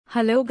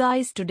Hello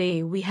guys,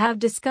 today we have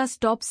discussed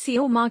top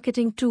SEO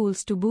marketing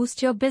tools to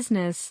boost your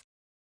business.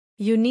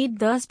 You need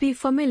thus be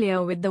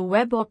familiar with the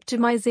web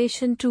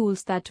optimization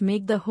tools that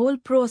make the whole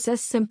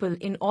process simple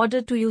in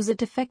order to use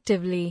it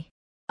effectively.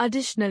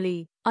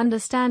 Additionally,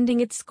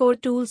 understanding its core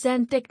tools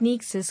and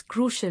techniques is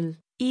crucial,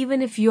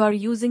 even if you are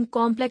using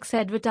complex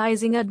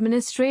advertising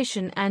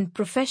administration and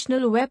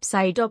professional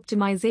website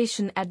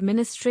optimization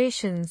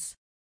administrations.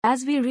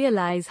 As we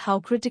realize how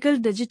critical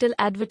digital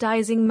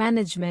advertising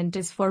management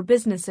is for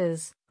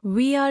businesses,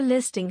 we are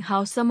listing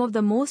how some of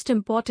the most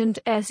important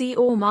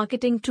SEO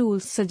marketing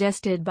tools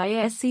suggested by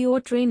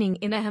SEO Training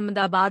in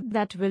Ahmedabad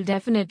that will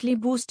definitely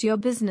boost your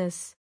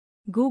business.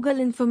 Google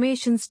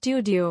Information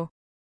Studio.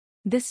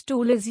 This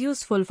tool is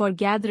useful for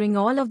gathering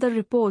all of the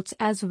reports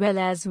as well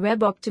as web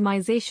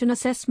optimization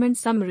assessment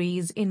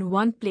summaries in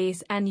one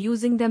place and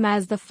using them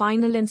as the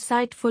final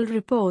insightful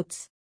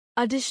reports.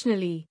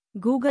 Additionally,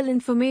 Google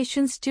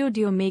Information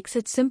Studio makes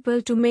it simple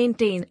to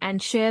maintain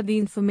and share the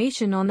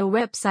information on the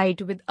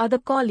website with other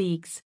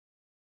colleagues.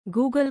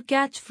 Google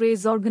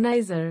Catchphrase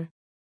Organizer.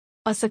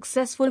 A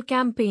successful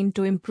campaign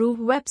to improve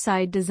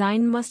website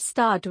design must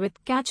start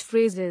with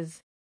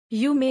catchphrases.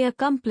 You may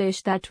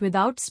accomplish that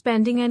without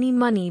spending any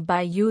money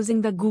by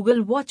using the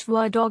Google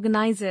Watchword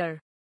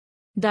Organizer.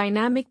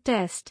 Dynamic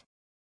Test.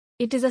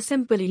 It is a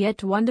simple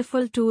yet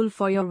wonderful tool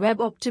for your web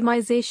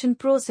optimization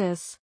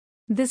process.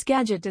 This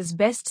gadget is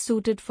best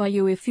suited for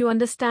you if you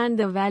understand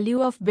the value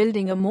of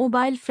building a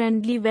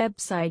mobile-friendly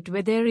website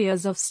with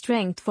areas of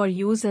strength for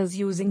users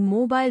using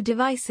mobile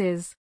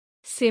devices.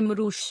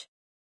 SEMrush.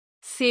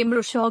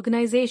 SEMrush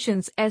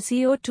Organization's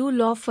SEO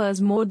tool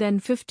offers more than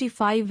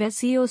 55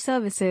 SEO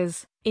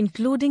services,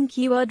 including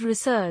keyword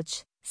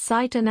research,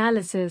 site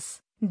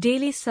analysis,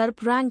 daily SERP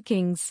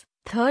rankings,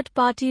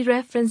 third-party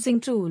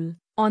referencing tool,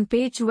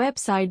 on-page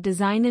website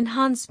design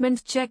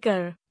enhancement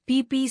checker,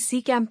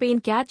 PPC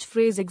campaign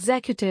catchphrase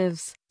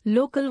executives,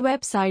 local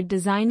website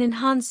design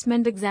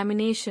enhancement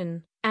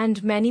examination,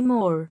 and many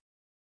more.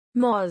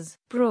 Moz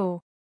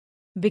Pro.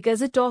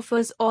 Because it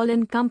offers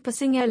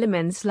all-encompassing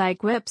elements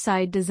like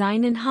website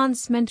design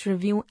enhancement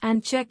review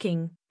and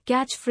checking,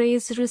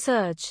 catchphrase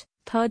research,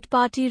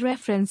 third-party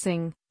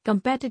referencing,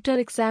 competitor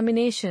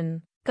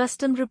examination,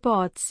 custom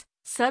reports,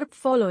 SERP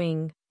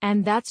following,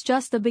 and that's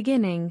just the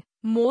beginning.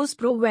 Moz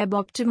Pro web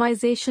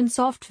optimization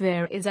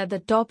software is at the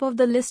top of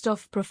the list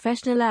of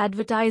professional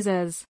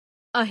advertisers.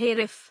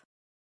 Ahrefs.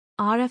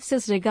 Ahrefs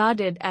is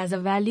regarded as a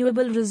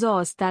valuable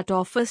resource that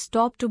offers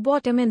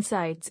top-to-bottom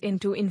insights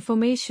into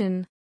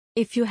information.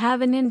 If you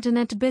have an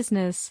internet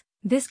business,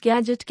 this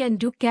gadget can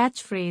do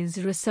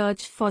catchphrase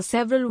research for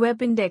several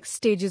web index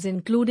stages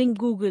including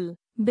Google,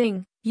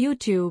 Bing,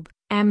 YouTube,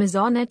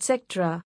 Amazon, etc.